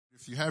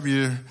If you have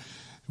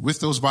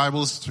with those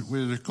Bibles,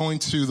 we're going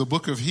to the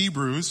book of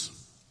Hebrews,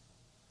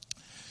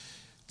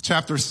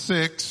 chapter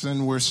 6,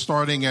 and we're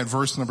starting at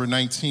verse number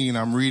 19.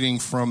 I'm reading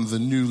from the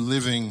New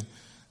Living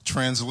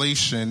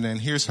Translation, and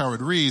here's how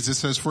it reads. It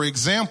says, "For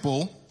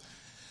example,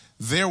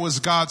 there was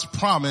God's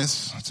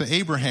promise to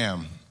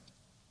Abraham.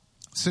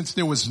 Since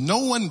there was no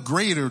one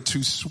greater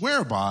to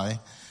swear by,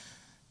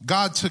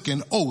 God took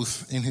an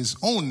oath in his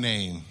own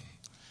name,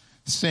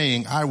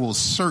 saying, I will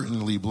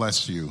certainly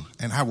bless you,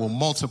 and I will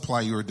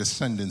multiply your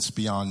descendants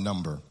beyond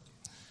number.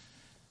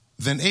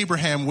 Then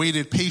Abraham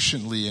waited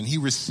patiently, and he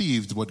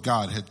received what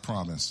God had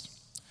promised.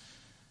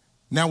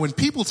 Now, when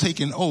people take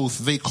an oath,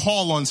 they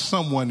call on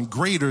someone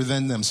greater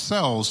than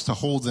themselves to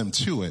hold them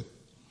to it.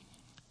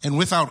 And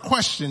without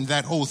question,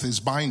 that oath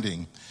is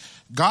binding.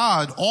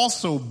 God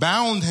also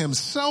bound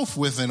himself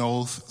with an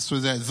oath so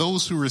that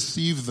those who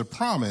receive the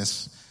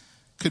promise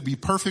could be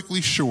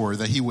perfectly sure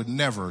that he would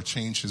never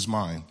change his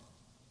mind.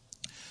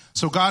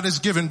 So God has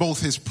given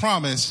both his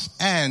promise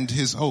and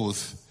his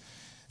oath.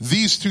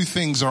 These two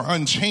things are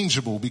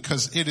unchangeable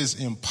because it is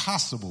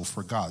impossible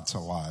for God to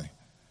lie.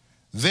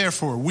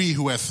 Therefore, we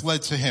who have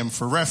fled to him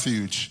for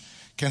refuge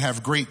can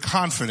have great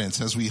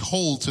confidence as we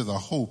hold to the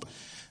hope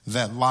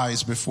that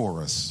lies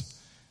before us.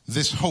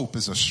 This hope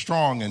is a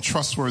strong and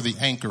trustworthy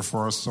anchor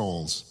for our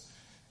souls.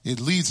 It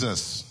leads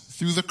us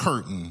through the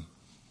curtain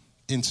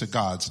into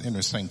God's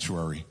inner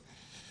sanctuary.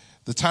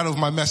 The title of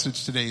my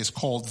message today is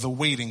called The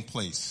Waiting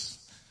Place.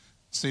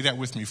 Say that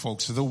with me,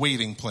 folks. The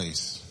waiting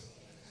place.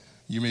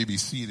 You may be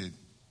seated.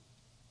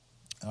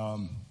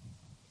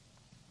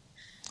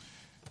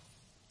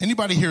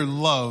 Anybody here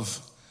love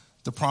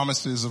the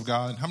promises of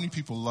God? How many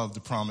people love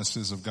the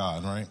promises of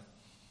God, right?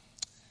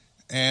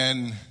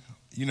 And,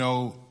 you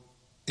know,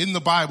 in the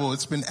Bible,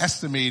 it's been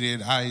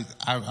estimated.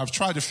 I've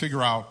tried to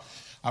figure out,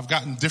 I've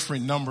gotten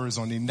different numbers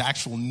on the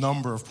actual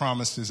number of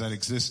promises that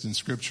exist in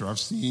Scripture. I've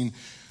seen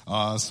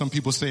some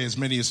people say as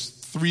many as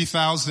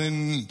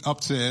 3,000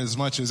 up to as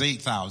much as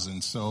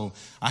 8,000. So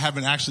I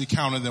haven't actually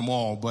counted them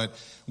all. But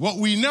what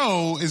we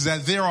know is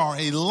that there are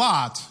a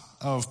lot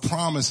of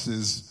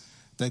promises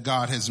that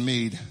God has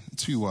made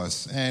to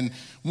us. And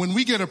when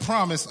we get a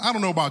promise, I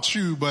don't know about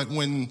you, but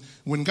when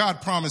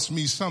God promised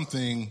me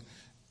something,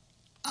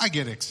 I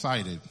get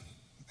excited.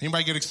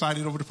 Anybody get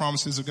excited over the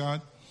promises of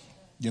God?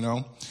 You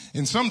know,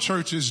 in some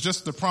churches,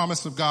 just the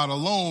promise of God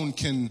alone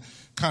can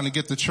kind of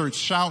get the church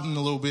shouting a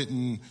little bit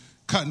and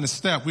cutting a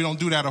step. We don't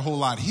do that a whole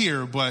lot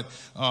here, but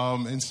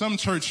in some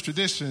church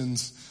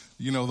traditions,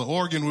 you know, the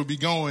organ would be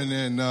going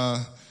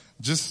and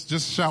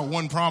just shout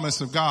one promise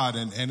of God,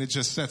 and it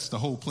just sets the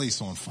whole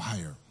place on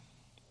fire.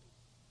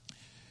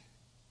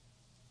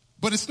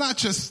 But it's not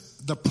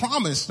just the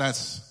promise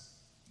that's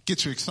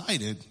gets you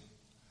excited.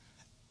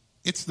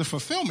 It's the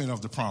fulfillment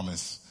of the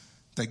promise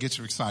that gets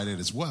you excited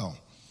as well,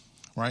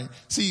 right?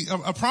 See,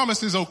 a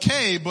promise is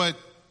okay, but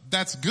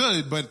that's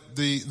good, but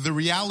the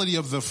reality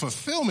of the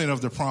fulfillment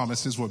of the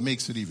promise is what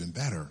makes it even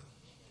better.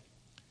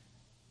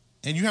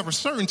 And you have a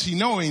certainty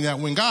knowing that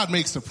when God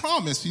makes the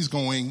promise, he's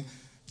going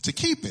to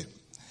keep it.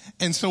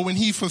 And so when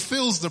he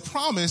fulfills the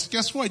promise,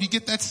 guess what? You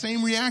get that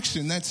same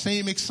reaction, that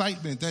same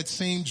excitement, that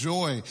same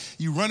joy.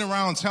 You run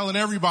around telling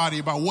everybody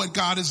about what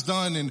God has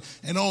done and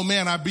oh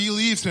man, I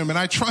believed him and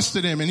I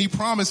trusted him and he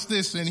promised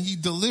this and he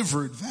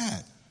delivered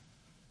that.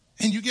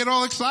 And you get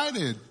all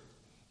excited.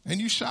 And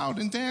you shout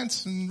and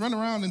dance and run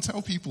around and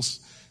tell people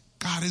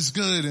God is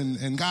good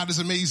and God is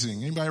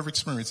amazing. Anybody ever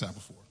experienced that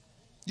before?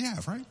 Yeah,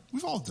 right?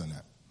 We've all done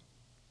that.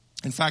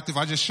 In fact, if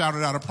I just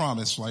shouted out a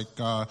promise like,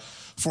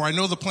 for I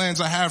know the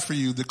plans I have for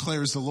you,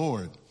 declares the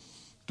Lord.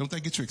 Don't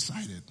that get you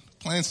excited?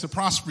 Plans to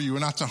prosper you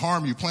and not to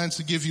harm you. Plans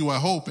to give you a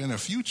hope and a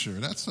future.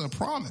 That's a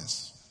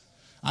promise.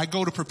 I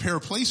go to prepare a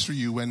place for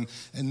you and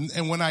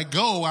when I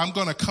go, I'm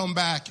going to come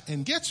back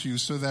and get you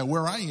so that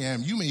where I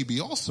am, you may be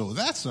also.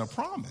 That's a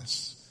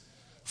promise.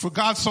 For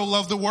God so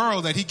loved the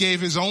world that he gave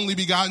his only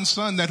begotten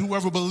son, that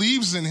whoever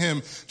believes in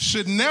him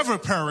should never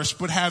perish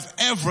but have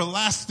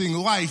everlasting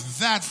life.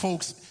 That,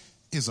 folks,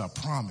 is a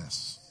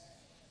promise.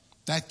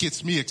 That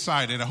gets me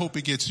excited. I hope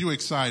it gets you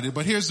excited.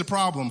 But here's the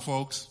problem,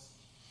 folks.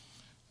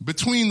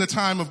 Between the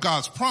time of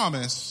God's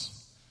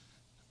promise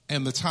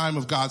and the time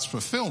of God's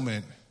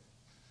fulfillment,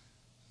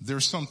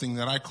 there's something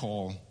that I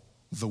call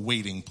the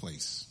waiting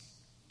place.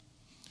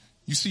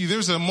 You see,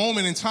 there's a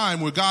moment in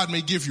time where God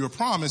may give you a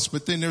promise,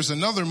 but then there's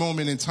another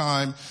moment in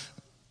time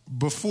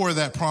before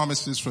that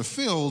promise is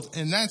fulfilled,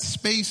 and that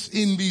space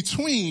in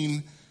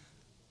between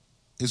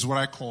is what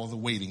I call the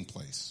waiting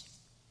place.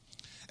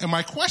 And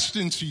my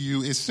question to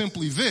you is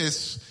simply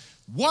this: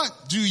 what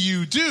do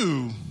you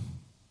do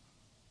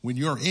when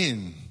you're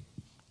in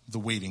the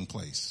waiting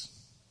place?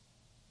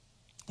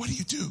 What do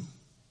you do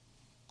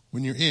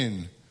when you're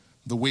in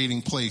the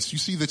waiting place? You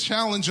see, the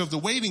challenge of the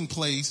waiting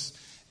place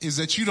is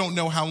that you don't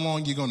know how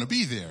long you're going to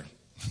be there.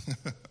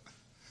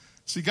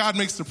 See, God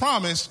makes the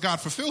promise,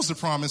 God fulfills the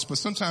promise, but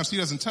sometimes he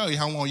doesn't tell you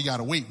how long you got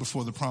to wait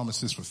before the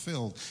promise is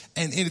fulfilled.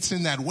 And it's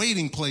in that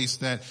waiting place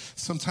that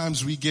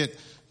sometimes we get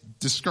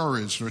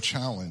discouraged or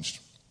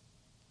challenged.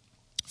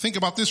 Think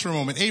about this for a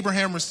moment.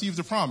 Abraham received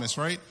the promise,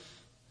 right?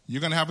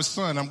 You're going to have a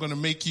son. I'm going to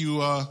make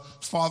you a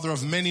father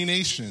of many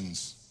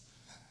nations.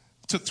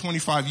 It took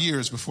 25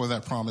 years before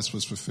that promise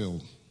was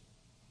fulfilled.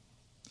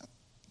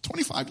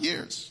 25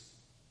 years.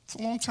 It's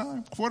a long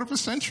time. Quarter of a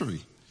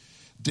century.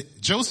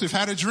 Joseph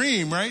had a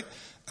dream, right?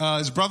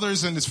 His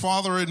brothers and his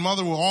father and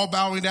mother were all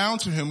bowing down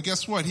to him.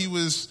 Guess what?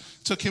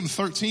 Took him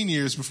 13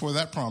 years before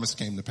that promise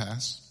came to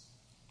pass.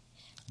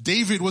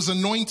 David was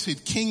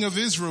anointed king of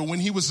Israel when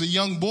he was a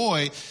young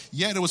boy,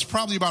 yet it was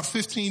probably about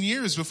 15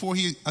 years before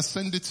he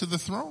ascended to the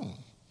throne.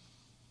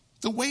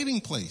 The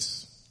waiting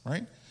place,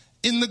 right?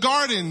 In the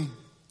garden,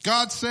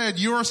 God said,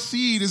 your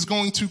seed is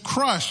going to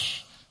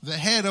crush the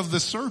head of the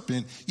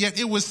serpent, yet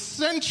it was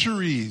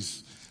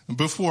centuries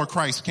before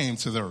Christ came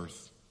to the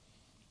earth.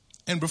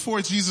 And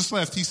before Jesus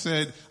left, he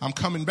said, I'm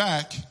coming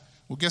back.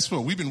 Well, guess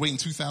what? We've been waiting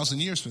 2,000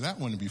 years for that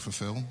one to be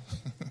fulfilled.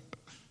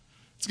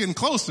 It's getting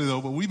closer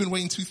though, but we've been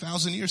waiting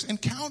 2,000 years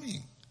and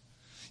counting.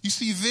 You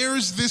see,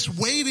 there's this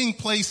waiting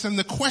place, and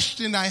the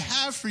question I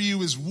have for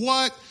you is,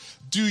 what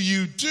do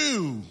you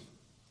do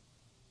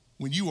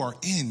when you are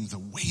in the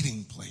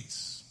waiting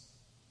place?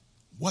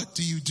 What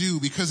do you do?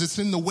 Because it's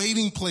in the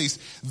waiting place.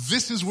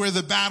 This is where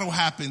the battle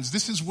happens.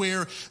 This is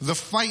where the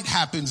fight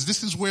happens.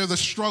 This is where the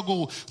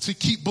struggle to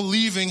keep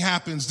believing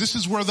happens. This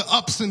is where the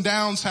ups and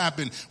downs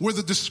happen, where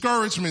the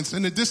discouragements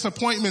and the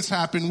disappointments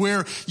happen,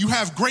 where you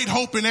have great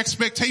hope and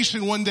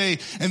expectation one day,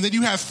 and then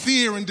you have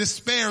fear and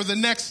despair the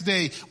next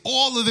day.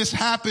 All of this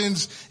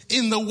happens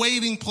in the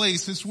waiting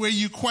place. It's where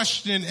you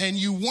question and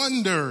you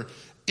wonder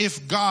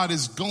if God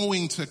is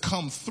going to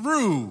come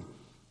through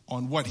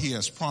on what he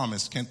has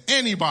promised. Can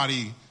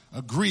anybody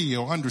agree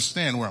or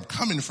understand where I'm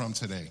coming from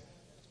today?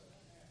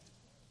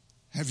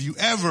 Have you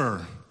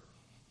ever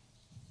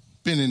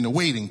been in the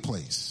waiting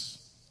place?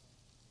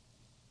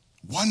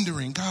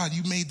 Wondering, God,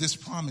 you made this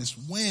promise.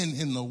 When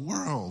in the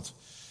world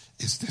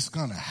is this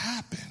going to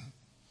happen?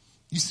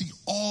 You see,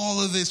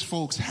 all of this,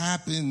 folks,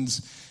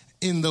 happens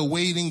in the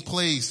waiting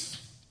place.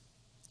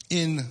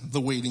 In the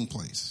waiting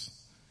place.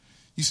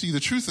 You see, the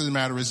truth of the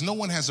matter is no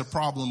one has a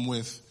problem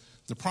with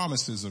the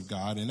promises of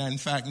God. And in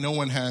fact, no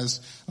one has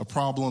a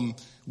problem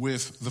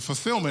with the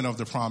fulfillment of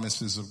the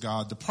promises of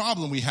God. The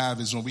problem we have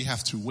is when we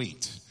have to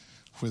wait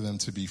for them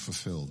to be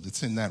fulfilled.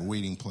 It's in that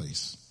waiting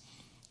place.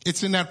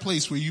 It's in that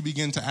place where you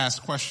begin to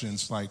ask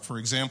questions like, for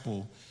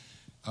example,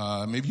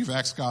 maybe you've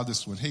asked God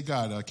this one. Hey,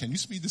 God, can you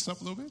speed this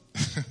up a little bit?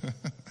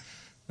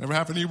 Ever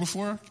happened to you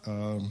before?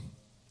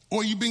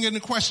 Or you begin to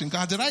question,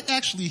 God, did I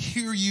actually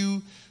hear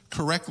you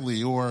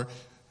correctly? Or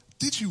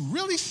did you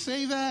really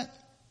say that?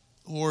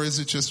 Or is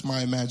it just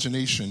my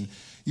imagination?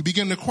 You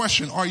begin to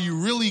question, are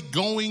you really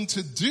going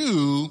to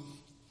do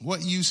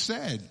what you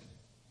said?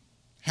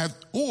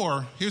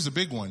 Or, here's a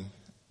big one,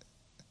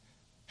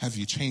 have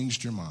you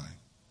changed your mind?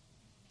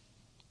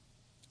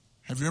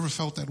 Have you ever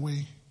felt that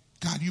way?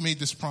 God, you made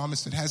this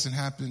promise, it hasn't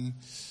happened.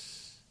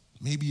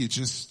 Maybe you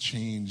just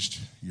changed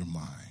your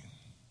mind.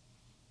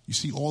 You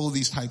see, all of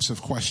these types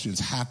of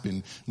questions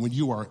happen when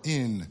you are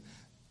in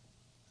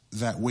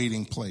that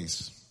waiting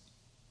place.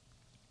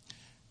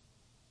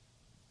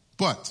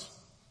 But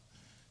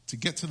to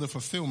get to the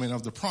fulfillment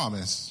of the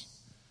promise,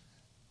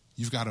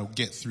 you've got to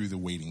get through the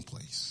waiting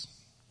place.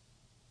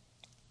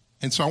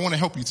 And so I want to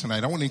help you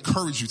tonight. I want to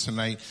encourage you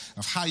tonight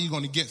of how you're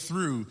going to get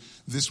through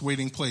this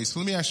waiting place. So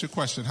let me ask you a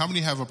question. How many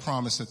have a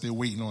promise that they're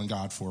waiting on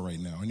God for right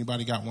now?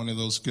 Anybody got one of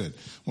those? Good.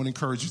 I want to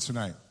encourage you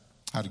tonight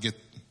how to get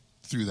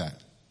through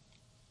that.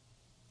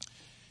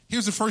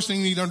 Here's the first thing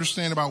you need to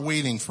understand about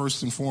waiting,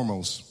 first and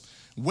foremost.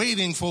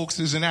 Waiting, folks,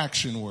 is an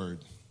action word.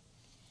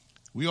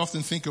 We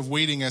often think of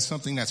waiting as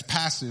something that's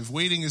passive.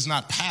 Waiting is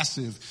not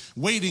passive.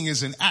 Waiting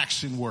is an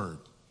action word,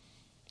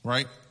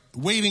 right?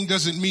 Waiting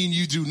doesn't mean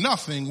you do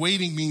nothing.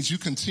 Waiting means you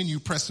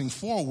continue pressing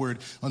forward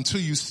until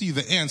you see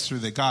the answer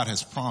that God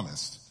has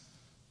promised.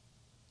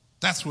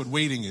 That's what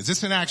waiting is.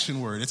 It's an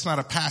action word. It's not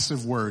a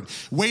passive word.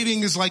 Waiting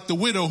is like the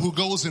widow who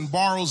goes and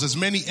borrows as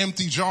many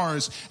empty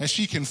jars as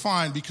she can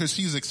find because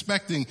she's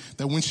expecting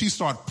that when she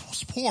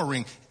starts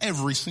pouring,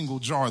 every single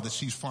jar that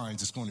she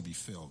finds is going to be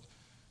filled.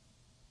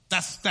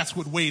 That's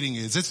what waiting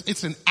is.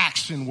 It's an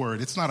action word.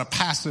 It's not a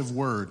passive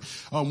word.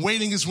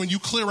 Waiting is when you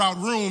clear out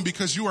room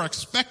because you are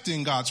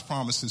expecting God's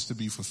promises to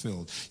be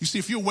fulfilled. You see,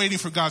 if you're waiting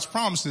for God's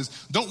promises,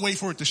 don't wait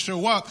for it to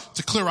show up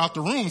to clear out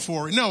the room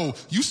for it. No,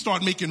 you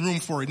start making room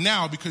for it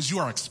now because you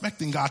are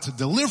expecting God to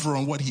deliver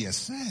on what he has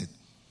said.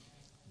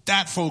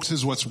 That, folks,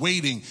 is what's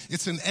waiting.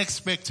 It's an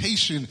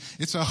expectation.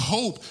 It's a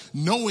hope,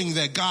 knowing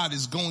that God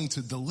is going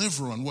to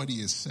deliver on what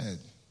he has said.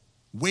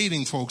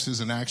 Waiting, folks, is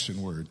an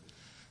action word.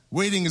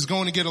 Waiting is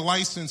going to get a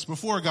license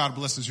before God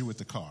blesses you with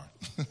the car.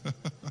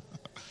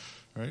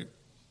 Right?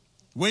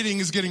 Waiting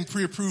is getting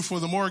pre-approved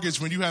for the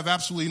mortgage when you have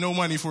absolutely no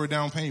money for a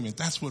down payment.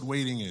 That's what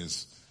waiting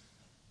is.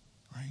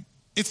 Right?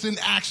 It's an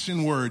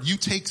action word. You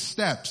take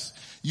steps.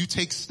 You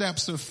take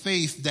steps of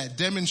faith that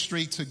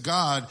demonstrate to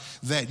God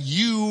that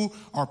you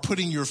are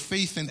putting your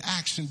faith in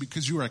action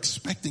because you are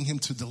expecting him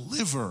to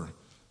deliver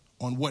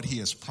on what he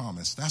has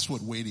promised. That's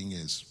what waiting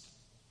is.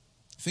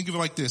 Think of it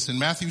like this. In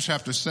Matthew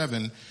chapter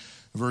 7,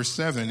 verse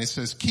 7, it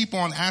says, keep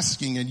on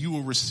asking and you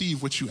will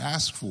receive what you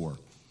ask for.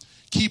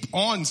 Keep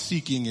on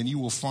seeking and you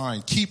will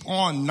find. Keep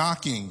on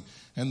knocking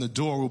and the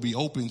door will be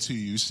open to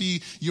you.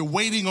 See, you're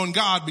waiting on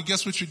God, but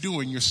guess what you're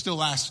doing? You're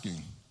still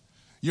asking.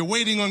 You're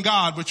waiting on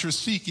God, but you're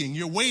seeking.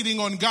 You're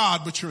waiting on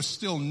God, but you're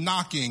still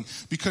knocking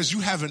because you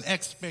have an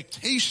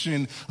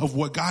expectation of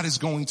what God is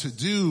going to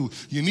do.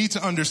 You need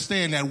to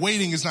understand that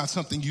waiting is not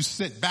something you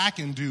sit back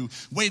and do.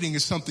 Waiting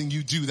is something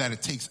you do that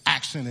it takes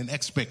action and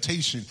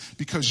expectation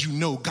because you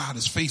know God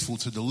is faithful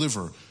to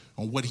deliver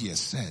on what he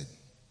has said.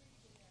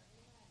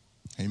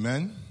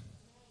 Amen?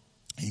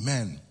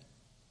 Amen.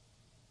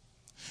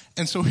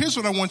 And so here's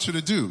what I want you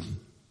to do.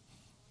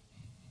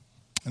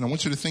 And I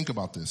want you to think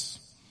about this.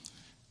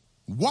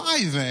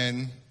 Why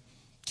then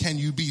can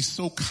you be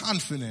so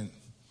confident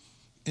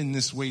in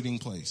this waiting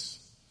place?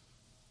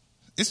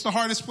 It's the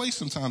hardest place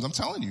sometimes, I'm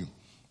telling you.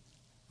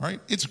 Right?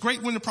 It's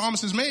great when the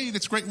promise is made,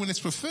 it's great when it's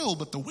fulfilled,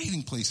 but the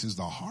waiting place is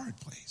the hard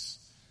place.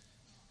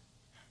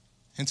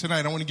 And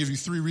tonight I want to give you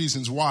 3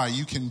 reasons why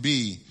you can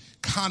be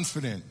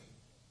confident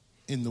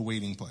in the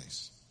waiting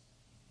place.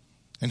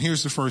 And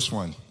here's the first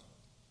one,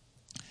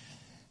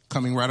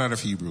 coming right out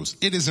of Hebrews.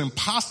 It is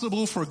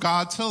impossible for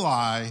God to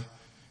lie,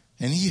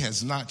 and he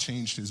has not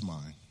changed his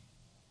mind.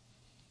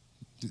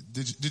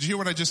 Did you hear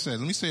what I just said?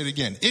 Let me say it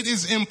again. It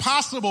is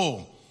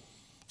impossible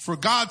for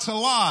God to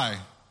lie,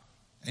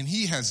 and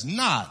he has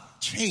not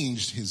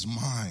changed his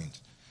mind.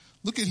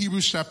 Look at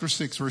Hebrews chapter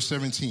 6, verse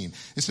 17.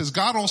 It says,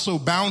 God also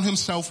bound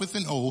himself with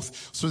an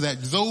oath so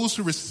that those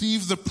who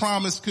received the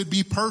promise could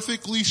be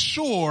perfectly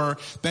sure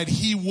that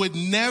he would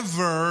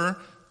never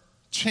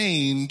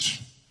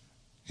change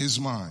his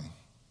mind.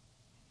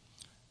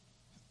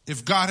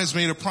 If God has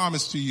made a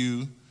promise to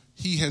you,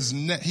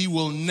 he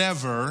will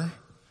never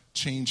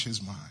change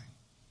his mind.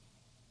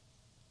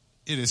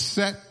 It is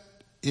set,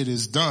 it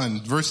is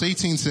done. Verse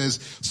 18 says,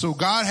 so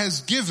God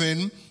has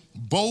given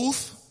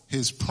both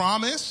his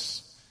promise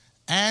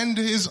and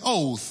his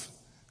oath.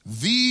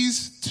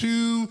 These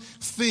 2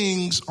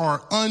 things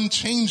are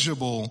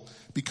unchangeable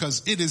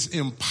because it is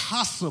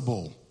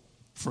impossible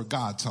for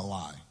God to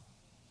lie.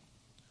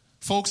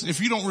 Folks, if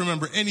you don't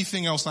remember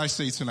anything else I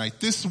say tonight,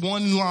 this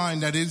one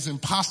line that it is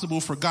impossible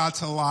for God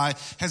to lie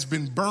has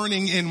been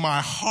burning in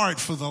my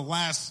heart for the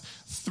last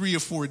 3 or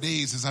 4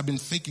 days as I've been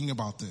thinking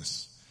about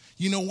this.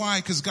 You know why?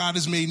 Because God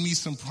has made me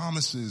some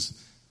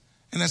promises.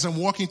 And as I'm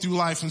walking through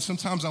life and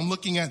sometimes I'm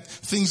looking at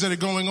things that are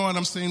going on,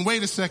 I'm saying,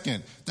 wait a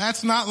second,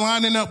 that's not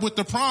lining up with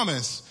the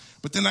promise.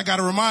 But then I got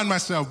to remind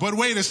myself, but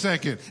wait a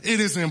second, it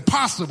is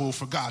impossible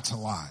for God to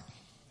lie.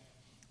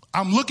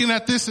 I'm looking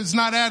at this, it's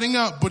not adding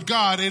up, but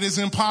God, it is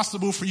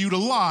impossible for you to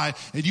lie,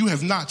 and you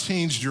have not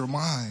changed your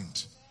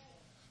mind.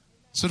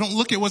 So don't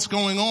look at what's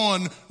going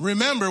on.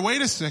 Remember,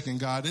 wait a second,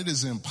 God, it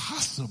is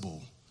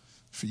impossible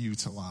for you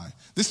to lie.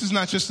 This is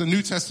not just a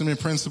New Testament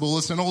principle,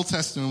 it's an Old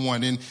Testament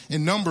one.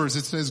 In Numbers,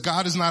 it says,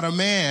 God is not a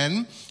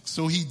man,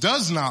 so he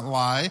does not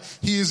lie.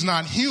 He is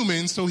not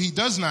human, so he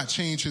does not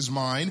change his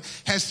mind.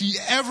 Has he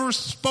ever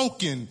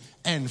spoken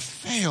and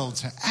failed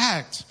to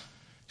act?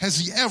 Has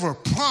he ever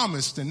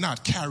promised and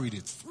not carried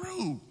it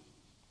through?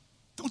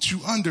 Don't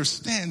you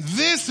understand?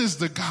 This is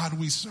the God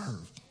we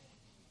serve.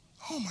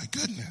 Oh my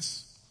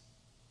goodness.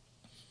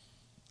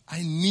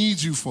 I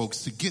need you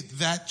folks to get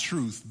that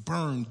truth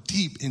burned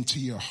deep into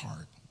your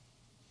heart,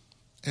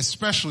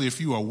 especially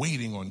if you are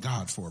waiting on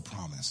God for a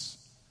promise.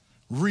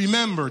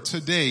 Remember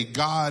today,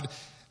 God,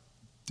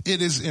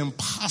 it is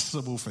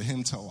impossible for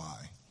him to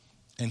lie,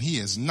 and he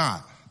has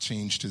not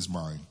changed his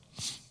mind.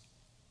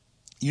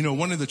 You know,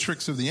 one of the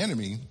tricks of the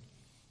enemy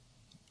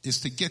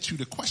is to get you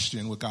to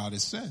question what God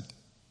has said.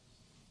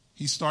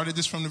 He started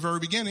this from the very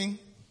beginning.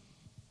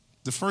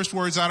 The first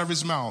words out of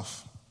his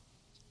mouth,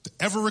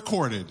 ever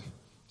recorded,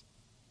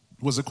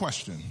 was a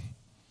question.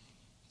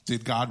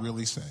 Did God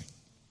really say?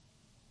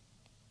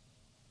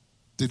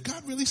 Did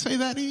God really say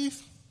that,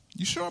 Eve?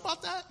 You sure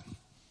about that?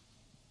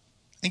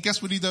 And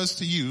guess what he does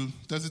to you?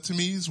 Does it to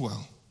me as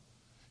well.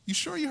 You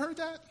sure you heard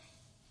that?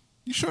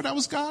 You sure that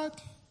was God?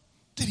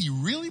 Did he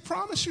really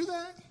promise you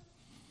that?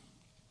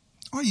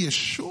 Are you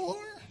sure?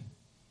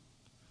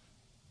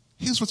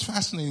 Here's what's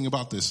fascinating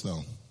about this,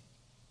 though.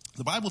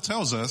 The Bible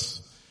tells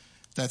us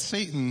that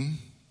Satan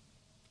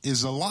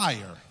is a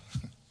liar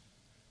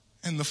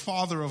and the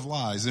father of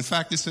lies. In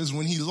fact, it says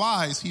when he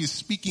lies, he is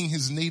speaking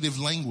his native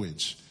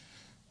language.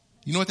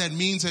 You know what that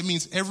means? That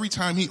means every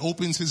time he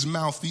opens his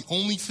mouth, the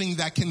only thing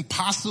that can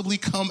possibly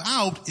come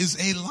out is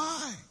a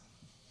lie.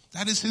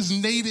 That is his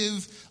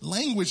native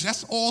language.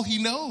 That's all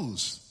he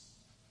knows.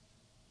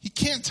 He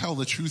can't tell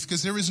the truth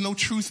because there is no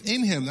truth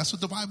in him. That's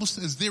what the Bible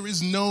says. There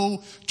is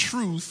no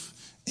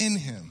truth in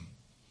him.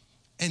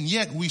 And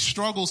yet we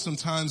struggle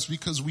sometimes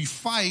because we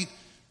fight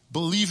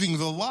believing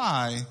the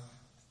lie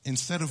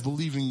instead of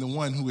believing the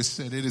one who has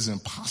said it is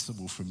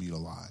impossible for me to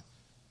lie.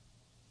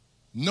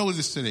 Know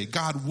this today.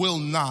 God will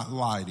not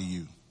lie to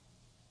you.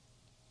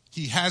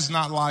 He has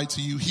not lied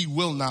to you. He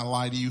will not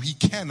lie to you. He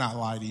cannot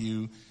lie to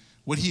you.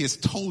 What he has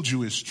told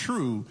you is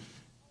true.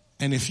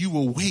 And if you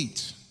will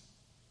wait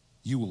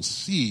you will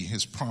see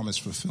his promise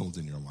fulfilled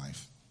in your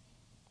life.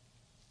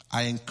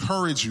 I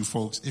encourage you,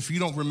 folks, if you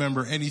don't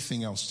remember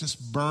anything else,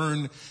 just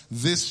burn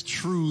this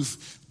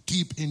truth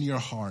deep in your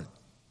heart.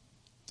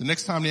 The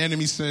next time the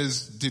enemy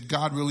says, did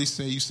God really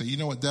say? You say, you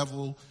know what,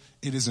 devil?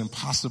 It is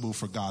impossible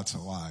for God to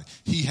lie.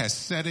 He has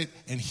said it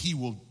and he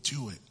will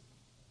do it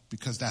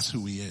because that's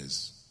who he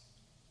is.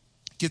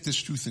 Get this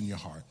truth in your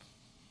heart.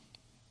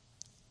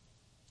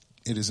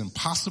 It is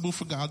impossible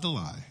for God to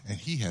lie, and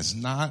he has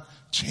not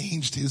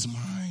changed his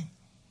mind.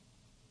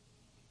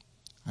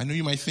 I know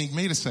you might think,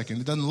 wait a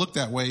second, it doesn't look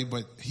that way,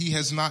 but he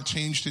has not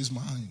changed his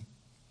mind.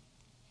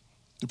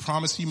 The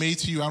promise he made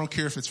to you, I don't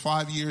care if it's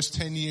 5 years,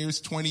 10 years,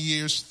 20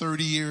 years,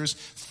 30 years,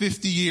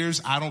 50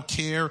 years, I don't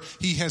care.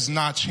 He has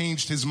not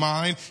changed his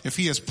mind. If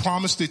he has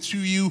promised it to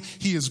you,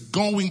 he is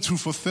going to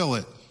fulfill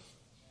it.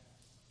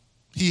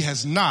 He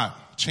has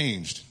not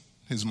changed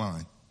his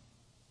mind.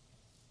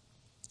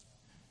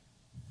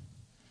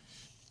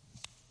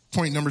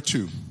 Point number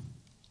 2.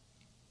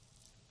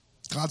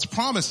 God's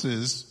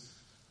promises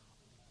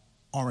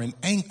are an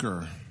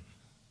anchor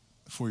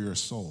for your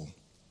soul.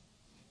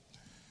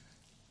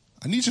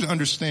 I need you to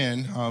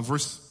understand,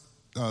 Hebrews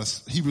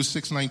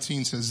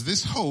 6:19 says,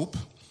 this hope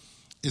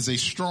is a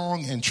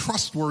strong and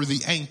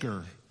trustworthy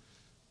anchor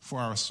for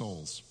our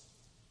souls.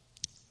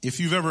 If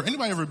you've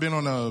anybody ever been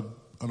on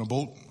a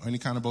boat, any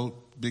kind of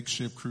boat, big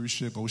ship, cruise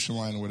ship, ocean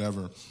line, or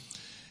whatever,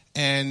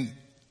 and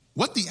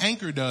what the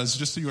anchor does,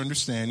 just so you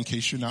understand, in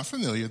case you're not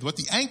familiar, what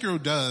the anchor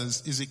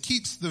does is it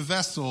keeps the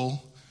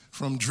vessel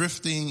from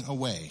drifting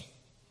away.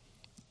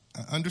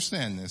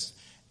 Understand this.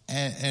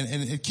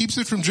 And it keeps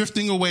it from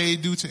drifting away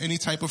due to any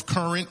type of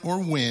current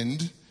or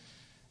wind.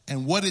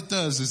 And what it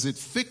does is it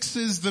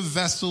fixes the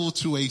vessel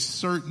to a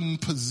certain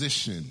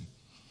position.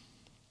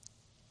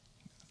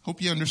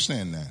 Hope you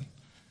understand that.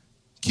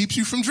 Keeps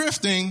you from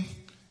drifting,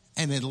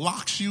 and it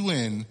locks you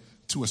in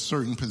to a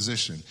certain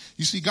position.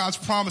 You see, God's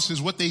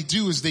promises, what they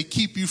do is they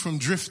keep you from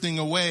drifting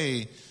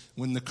away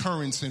when the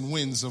currents and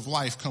winds of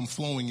life come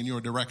flowing in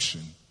your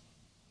direction.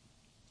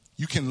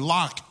 You can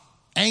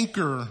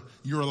anchor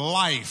your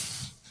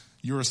life,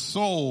 your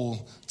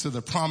soul, to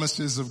the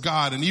promises of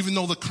God. And even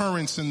though the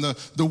currents and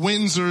the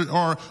winds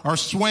are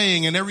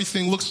swaying and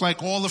everything looks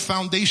like all the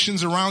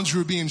foundations around you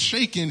are being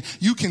shaken,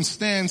 you can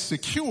stand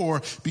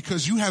secure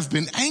because you have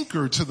been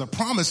anchored to the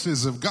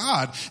promises of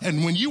God.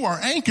 And when you are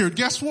anchored,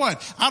 guess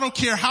what? I don't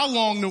care how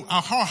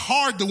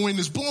hard the wind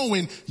is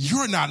blowing,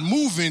 you're not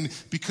moving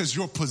because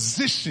your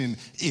position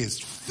is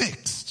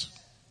fixed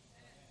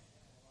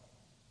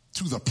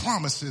to the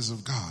promises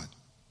of God.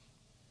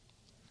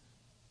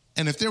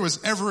 And if there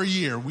was ever a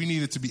year we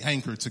needed to be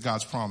anchored to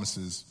God's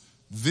promises,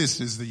 this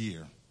is the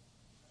year.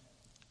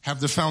 Have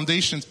the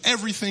foundations,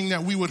 everything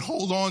that we would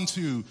hold on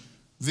to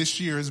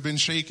this year has been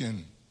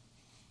shaken.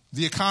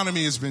 The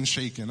economy has been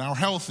shaken. Our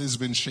health has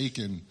been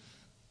shaken.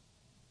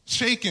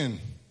 Shaken.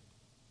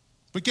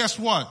 But guess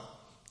what?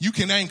 You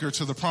can anchor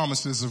to the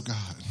promises of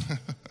God.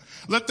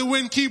 Let the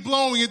wind keep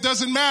blowing. It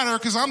doesn't matter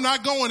because I'm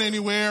not going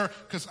anywhere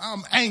because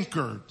I'm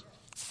anchored.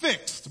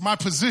 Fixed. My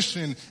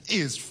position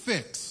is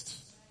fixed.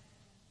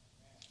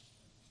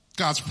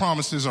 God's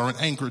promises are an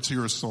anchor to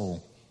your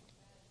soul.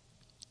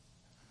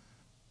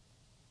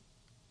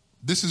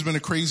 This has been a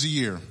crazy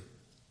year.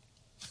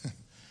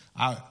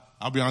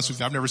 I'll be honest with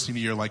you, I've never seen a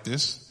year like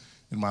this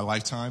in my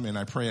lifetime, and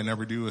I pray I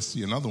never do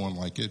see another one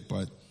like it,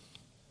 but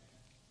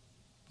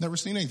never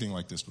seen anything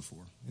like this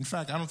before. In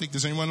fact, I don't think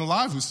there's anyone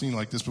alive who's seen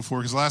like this before,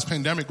 because the last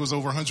pandemic was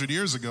over 100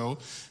 years ago,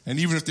 and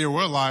even if they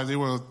were alive, they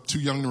were too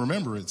young to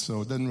remember it,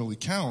 so it doesn't really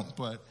count.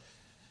 But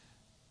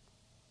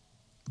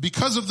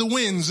because of the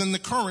winds and the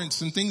currents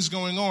and things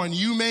going on,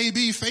 you may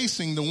be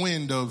facing the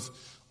wind of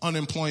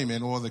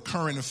unemployment or the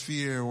current of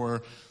fear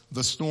or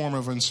the storm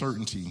of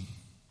uncertainty.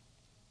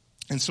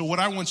 And so what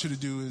I want you to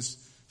do is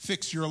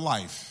fix your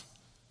life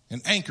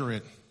and anchor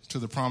it to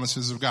the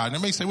promises of God. And I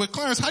may say, well,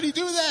 Clarence, how do you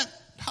do that?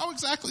 How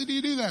exactly do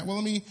you do that? Well,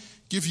 let me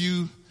give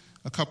you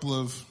a couple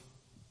of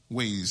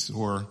ways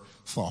or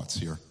thoughts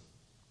here.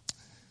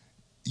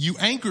 You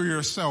anchor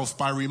yourself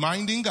by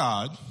reminding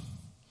God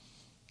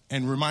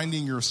and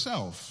reminding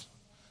yourself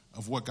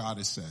of what God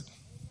has said.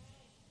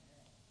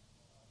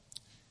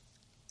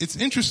 It's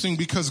interesting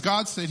because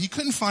God said he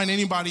couldn't find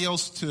anybody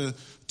else to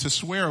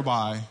swear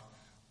by,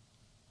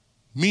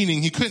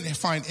 meaning he couldn't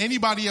find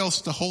anybody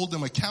else to hold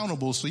them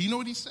accountable. So you know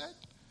what he said?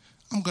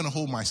 I'm going to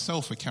hold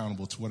myself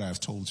accountable to what I have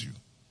told you.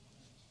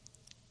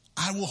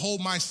 I will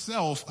hold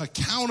myself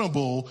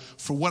accountable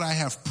for what I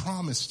have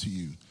promised to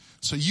you.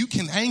 So you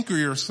can anchor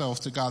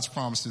yourself to God's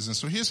promises. And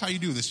so here's how you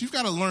do this. You've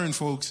got to learn,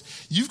 folks,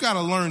 you've got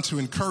to learn to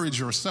encourage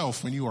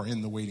yourself when you are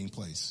in the waiting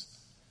place.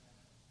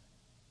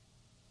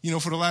 You know,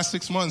 for the last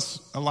 6 months,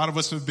 a lot of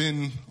us have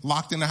been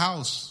locked in the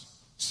house,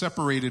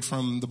 separated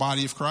from the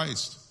body of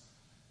Christ.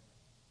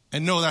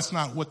 And no, that's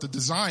not what the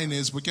design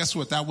is, but guess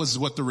what? That was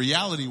what the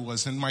reality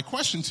was. And my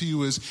question to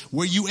you is,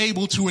 were you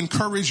able to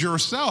encourage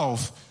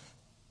yourself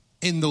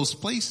in those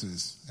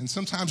places? And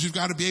sometimes you've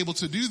got to be able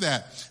to do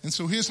that. And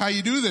so here's how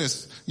you do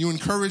this. You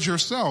encourage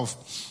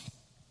yourself.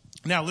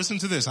 Now listen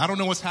to this. I don't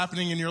know what's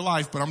happening in your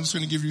life, but I'm just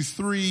going to give you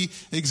 3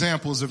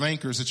 examples of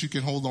anchors that you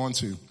can hold on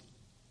to.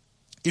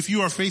 If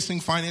you are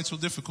facing financial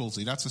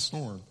difficulty, that's a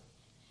storm.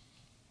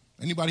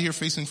 Anybody here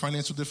facing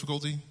financial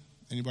difficulty?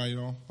 Anybody at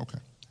all? Okay.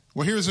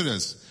 Well, here's it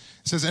is.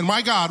 It says, and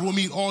my God will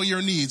meet all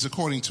your needs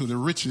according to the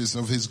riches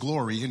of his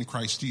glory in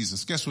Christ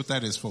Jesus. Guess what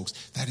that is, folks?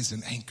 That is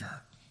an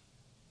anchor.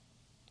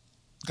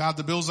 God,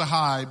 the bills are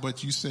high,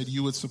 but you said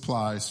you would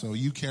supply, so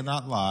you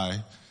cannot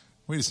lie.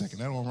 Wait a second,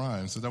 that don't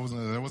rhyme. So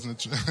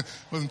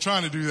wasn't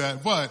trying to do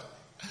that, but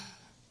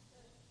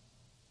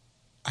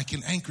I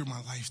can anchor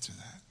my life to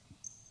that.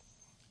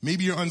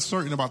 Maybe you're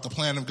uncertain about the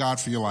plan of God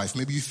for your life.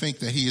 Maybe you think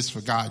that he has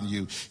forgotten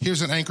you.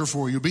 Here's an anchor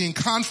for you. Being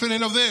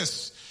confident of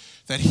this,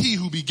 that he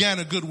who began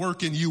a good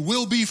work in you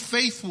will be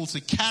faithful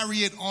to carry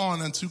it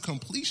on unto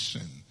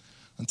completion,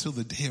 until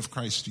the day of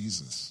Christ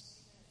Jesus.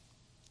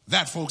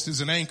 That, folks,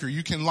 is an anchor.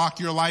 You can lock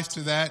your life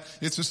to that.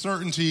 It's a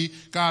certainty.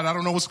 God, I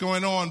don't know what's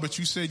going on, but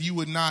you said you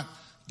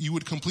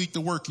would complete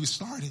the work you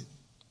started.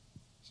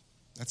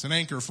 That's an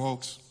anchor,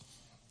 folks.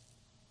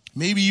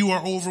 Maybe you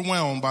are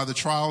overwhelmed by the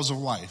trials of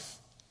life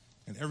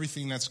and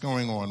everything that's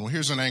going on. Well,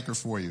 here's an anchor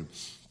for you.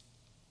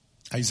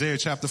 Isaiah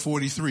chapter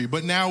 43.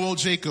 But now, O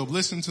Jacob,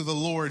 listen to the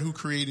Lord who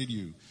created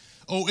you.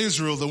 O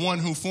Israel, the one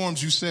who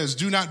formed you says,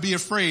 do not be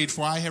afraid,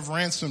 for I have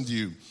ransomed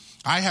you.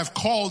 I have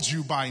called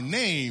you by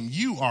name.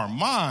 You are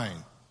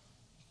mine.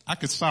 I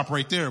could stop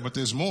right there, but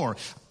there's more.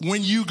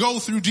 When you go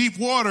through deep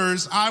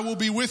waters, I will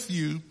be with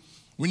you.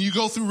 When you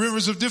go through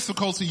rivers of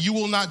difficulty, you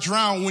will not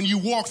drown. When you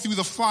walk through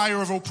the fire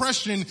of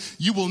oppression,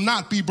 you will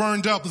not be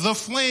burned up. The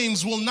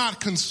flames will not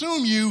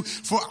consume you,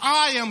 for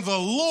I am the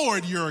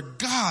Lord, your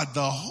God,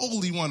 the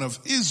Holy One of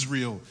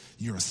Israel,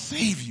 your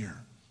Savior.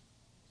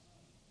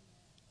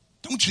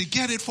 Don't you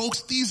get it,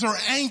 folks? These are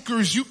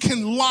anchors. You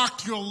can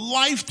lock your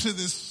life to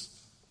this.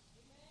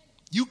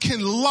 You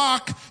can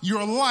lock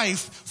your life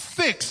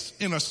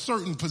fixed in a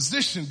certain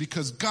position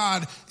because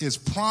God is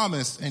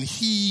promised and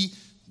he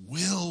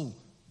will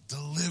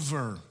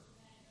deliver.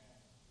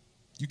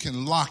 You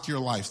can lock your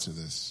life to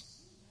this.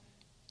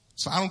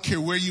 So I don't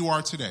care where you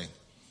are today.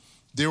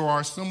 There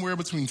are somewhere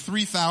between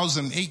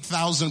 3,000 and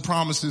 8,000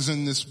 promises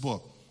in this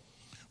book.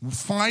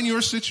 Find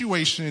your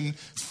situation,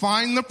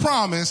 find the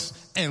promise,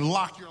 and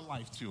lock your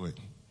life to it.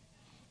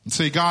 And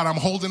say, God, I'm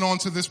holding on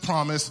to this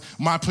promise.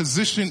 My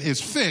position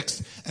is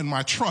fixed and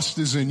my trust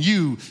is in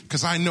you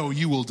because I know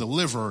you will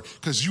deliver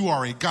because you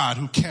are a God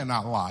who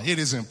cannot lie. It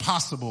is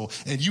impossible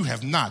and you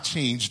have not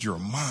changed your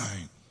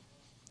mind.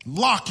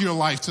 Lock your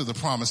life to the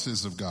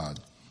promises of God.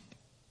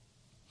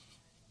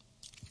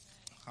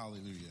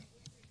 Hallelujah.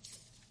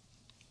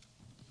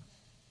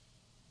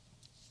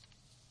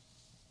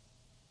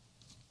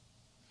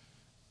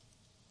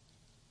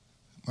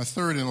 My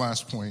third and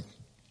last point.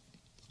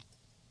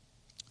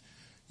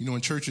 You know,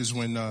 in churches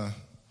when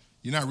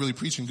you're not really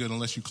preaching good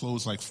unless you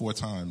close like 4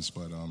 times,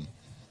 but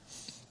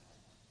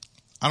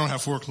I don't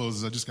have 4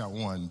 closes, I just got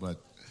 1. But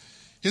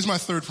here's my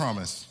third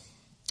promise,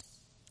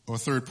 or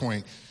third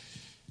point.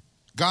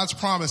 God's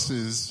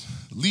promises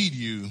lead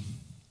you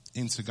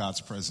into God's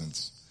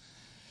presence.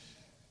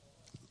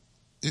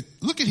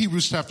 Look at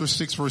Hebrews chapter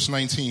 6, verse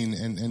 19,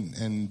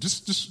 and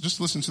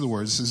just listen to the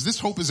words. It says, this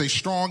hope is a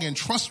strong and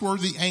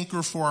trustworthy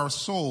anchor for our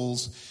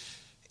souls.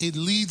 It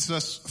leads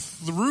us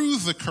through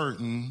the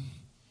curtain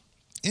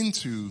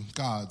into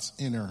God's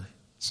inner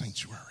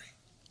sanctuary.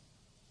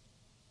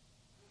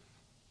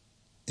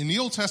 In the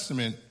Old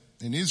Testament,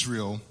 in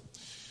Israel,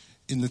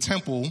 in the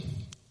temple,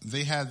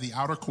 they had the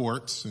outer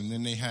courts and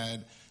then they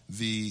had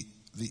the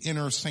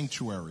inner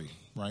sanctuary,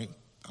 right?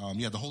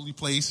 You had the holy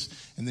place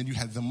and then you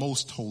had the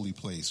most holy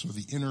place, or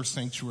the inner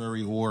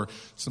sanctuary, or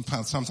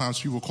sometimes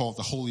people call it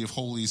the Holy of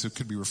Holies. It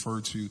could be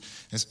referred to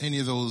as any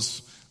of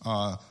those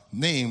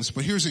names.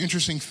 But here's the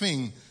interesting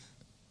thing.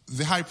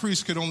 The high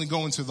priest could only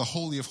go into the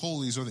Holy of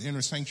Holies, or the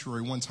inner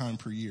sanctuary, 1 time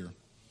per year.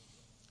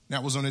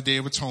 That was on the Day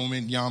of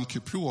Atonement, Yom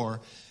Kippur.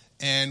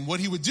 And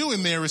what he would do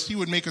in there is he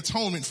would make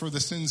atonement for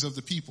the sins of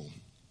the people.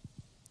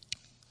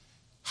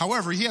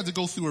 However, he had to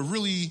go through a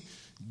really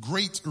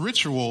great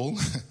ritual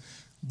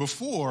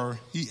before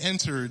he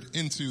entered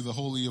into the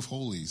Holy of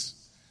Holies.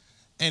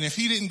 And if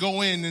he didn't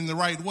go in the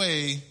right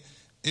way,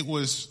 it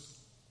was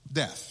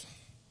death.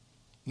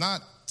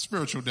 Not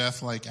spiritual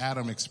death like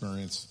Adam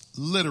experienced,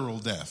 literal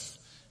death,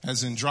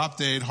 as in drop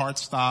dead, heart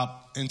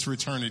stop, into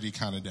eternity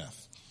kind of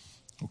death.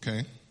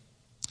 Okay?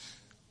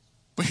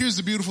 But here's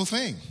the beautiful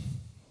thing.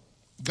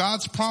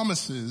 God's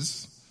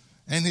promises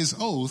and his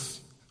oath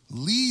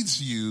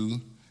leads you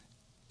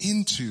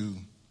into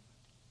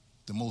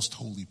the most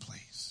holy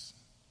place.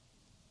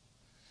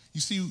 You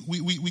see,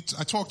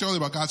 I talked earlier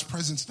about God's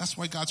presence. That's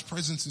why God's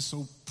presence is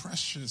so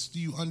precious. Do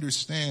you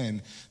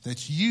understand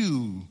that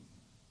you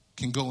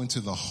can go into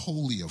the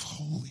Holy of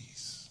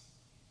Holies?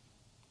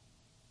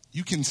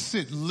 You can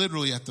sit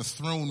literally at the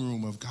throne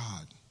room of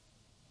God.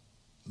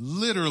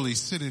 Literally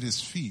sit at his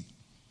feet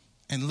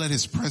and let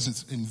his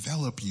presence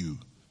envelop you.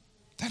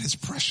 That is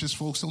precious,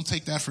 folks. Don't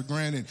take that for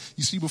granted.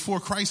 You see, before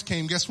Christ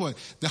came, guess what?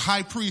 The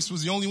high priest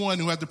was the only one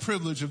who had the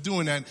privilege of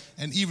doing that,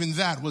 and even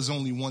that was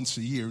only once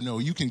a year. No,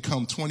 you can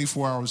come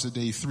 24 hours a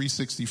day,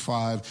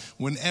 365.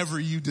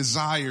 Whenever you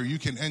desire, you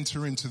can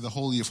enter into the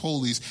Holy of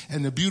Holies.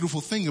 And the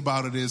beautiful thing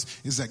about it is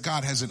that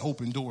God has an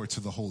open door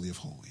to the Holy of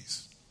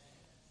Holies.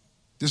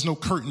 There's no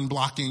curtain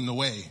blocking the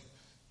way.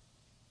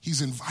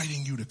 He's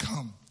inviting you to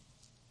come.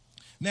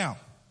 Now,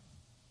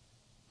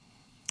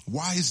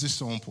 why is this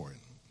so important?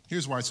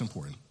 Here's why it's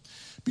important.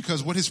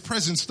 Because what his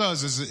presence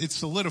does is it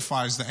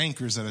solidifies the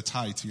anchors that are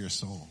tied to your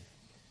soul.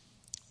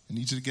 I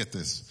need you to get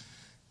this.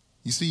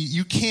 You see,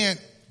 you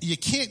can't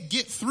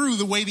get through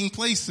the waiting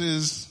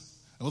places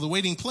or the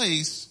waiting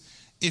place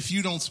if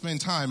you don't spend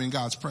time in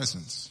God's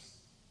presence.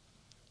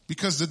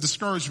 Because the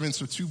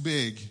discouragements are too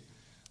big.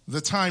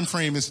 The time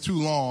frame is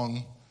too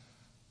long.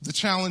 The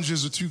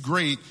challenges are too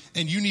great.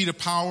 And you need a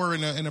power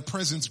and a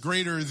presence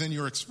greater than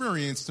your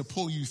experience to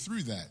pull you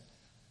through that.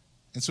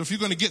 And so if you're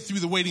going to get through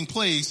the waiting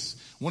place,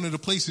 one of the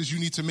places you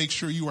need to make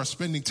sure you are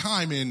spending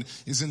time in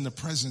is in the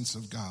presence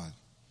of God.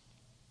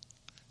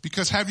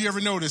 Because have you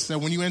ever noticed that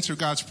when you enter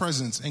God's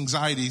presence,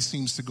 anxiety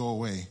seems to go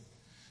away?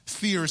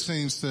 Fear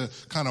seems to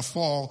kind of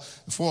fall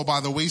by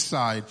the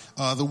wayside.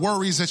 The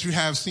worries that you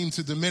have seem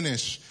to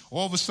diminish.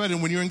 All of a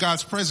sudden, when you're in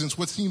God's presence,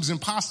 what seems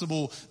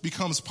impossible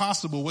becomes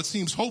possible. What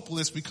seems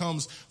hopeless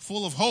becomes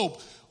full of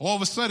hope. All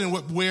of a sudden,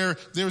 where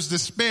there's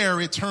despair,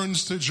 it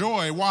turns to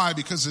joy. Why?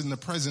 Because in the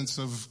presence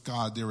of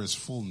God, there is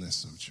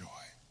fullness of joy.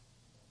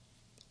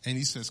 And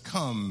he says,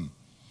 come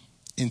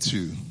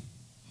into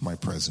my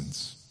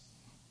presence.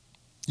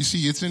 You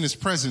see, it's in his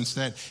presence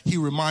that he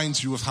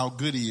reminds you of how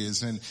good he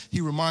is, and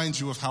he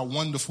reminds you of how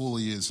wonderful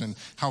he is, and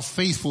how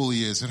faithful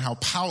he is, and how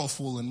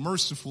powerful and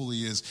merciful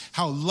he is,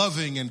 how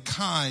loving and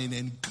kind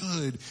and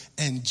good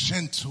and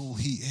gentle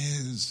he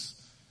is.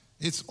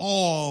 It's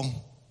all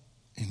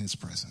in his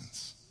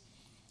presence.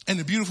 And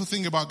the beautiful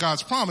thing about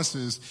God's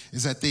promises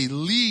is that they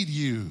lead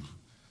you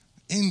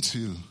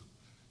into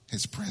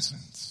his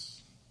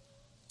presence.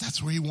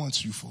 That's where he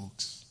wants you,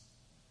 folks.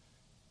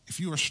 If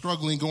you are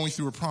struggling going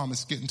through a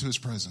promise, get into his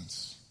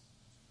presence.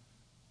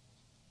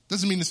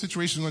 Doesn't mean the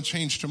situation is going to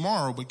change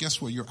tomorrow, but guess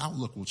what? Your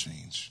outlook will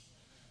change.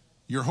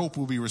 Your hope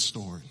will be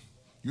restored.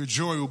 Your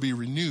joy will be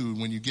renewed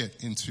when you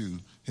get into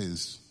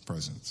his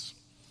presence.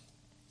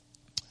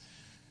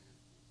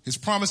 His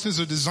promises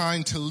are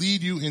designed to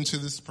lead you into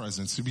this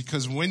presence,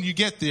 because when you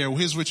get there,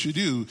 here's what you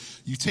do.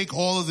 You take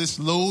all of this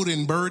load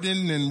and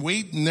burden and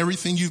weight and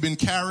everything you've been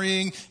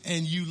carrying,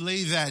 and you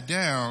lay that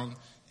down,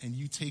 and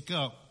you take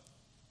up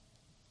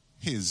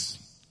his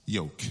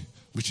yoke,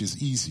 which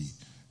is easy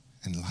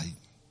and light.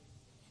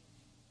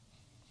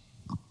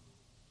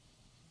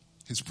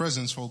 His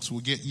presence, folks, will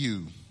get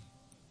you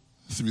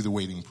through the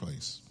waiting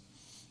place.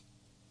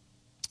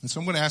 And so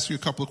I'm going to ask you a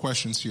couple of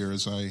questions here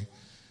as I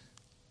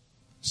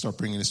start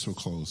bringing this to a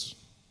close.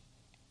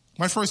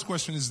 My first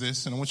question is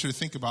this, and I want you to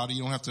think about it.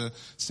 You don't have to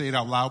say it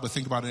out loud, but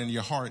think about it in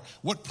your heart.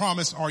 What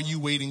promise are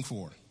you waiting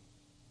for?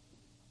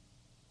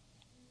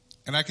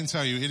 And I can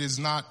tell you, it is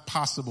not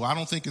possible. I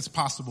don't think it's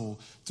possible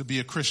to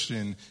be a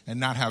Christian and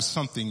not have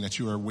something that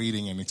you are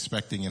waiting and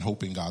expecting and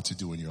hoping God to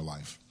do in your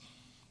life.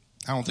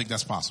 I don't think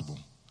that's possible.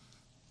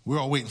 We're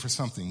all waiting for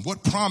something.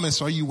 What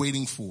promise are you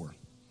waiting for?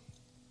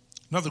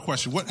 Another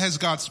question. What has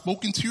God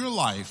spoken to your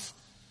life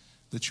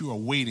that you are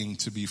waiting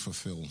to be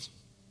fulfilled?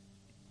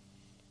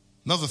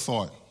 Another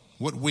thought.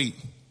 What weight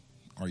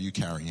are you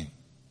carrying?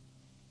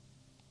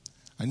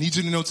 I need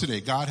you to know today,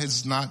 God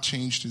has not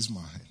changed his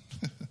mind.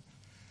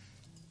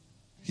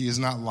 He has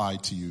not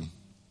lied to you.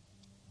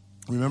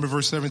 Remember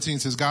verse 17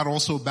 says, God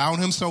also bound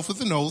himself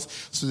with an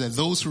oath so that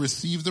those who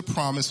received the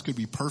promise could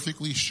be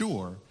perfectly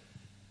sure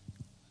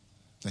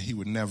that he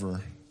would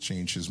never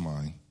change his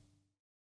mind.